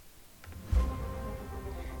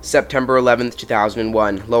September 11th,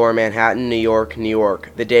 2001, Lower Manhattan, New York, New York,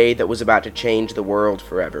 the day that was about to change the world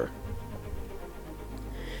forever.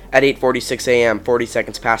 At 8:46 a.m., 40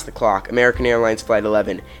 seconds past the clock, American Airlines Flight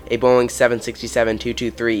 11, a Boeing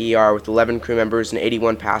 767-223ER with 11 crew members and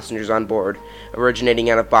 81 passengers on board, originating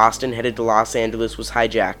out of Boston, headed to Los Angeles, was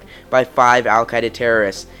hijacked by 5 Al-Qaeda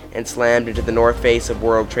terrorists and slammed into the north face of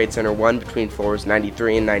World Trade Center 1 between floors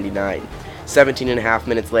 93 and 99. 17 and a half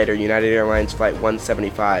minutes later, United Airlines Flight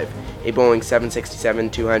 175, a Boeing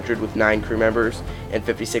 767-200 with 9 crew members and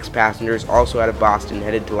 56 passengers, also out of Boston,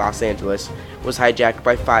 headed to Los Angeles, was hijacked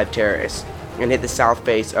by 5 terrorists and hit the south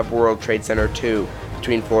face of World Trade Center 2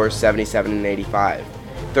 between floors 77 and 85.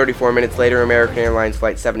 34 minutes later, American Airlines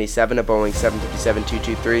Flight 77, a Boeing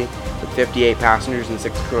 757-223 with 58 passengers and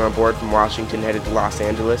 6 crew on board from Washington, headed to Los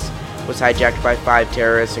Angeles, was hijacked by 5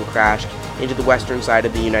 terrorists and crashed into the western side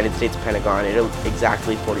of the United States Pentagon at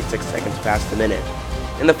exactly 46 seconds past the minute.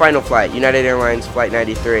 In the final flight, United Airlines Flight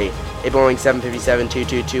 93, a Boeing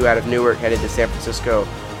 757-222 out of Newark headed to San Francisco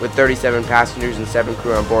with 37 passengers and 7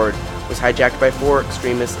 crew on board, was hijacked by 4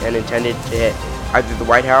 extremists and intended to hit either the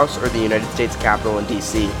White House or the United States Capitol in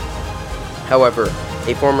D.C. However,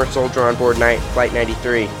 a former soldier on board Flight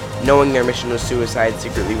 93, knowing their mission was suicide,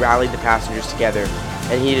 secretly rallied the passengers together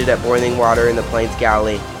and heated up boiling water in the plane's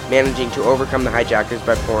galley, managing to overcome the hijackers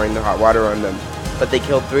by pouring the hot water on them. But they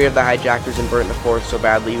killed 3 of the hijackers and burnt the 4th so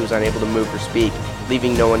badly he was unable to move or speak,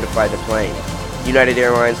 leaving no one to fly the plane. United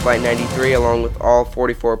Airlines Flight 93, along with all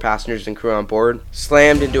 44 passengers and crew on board,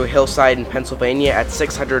 slammed into a hillside in Pennsylvania at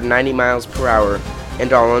 690 miles per hour,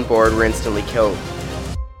 and all on board were instantly killed.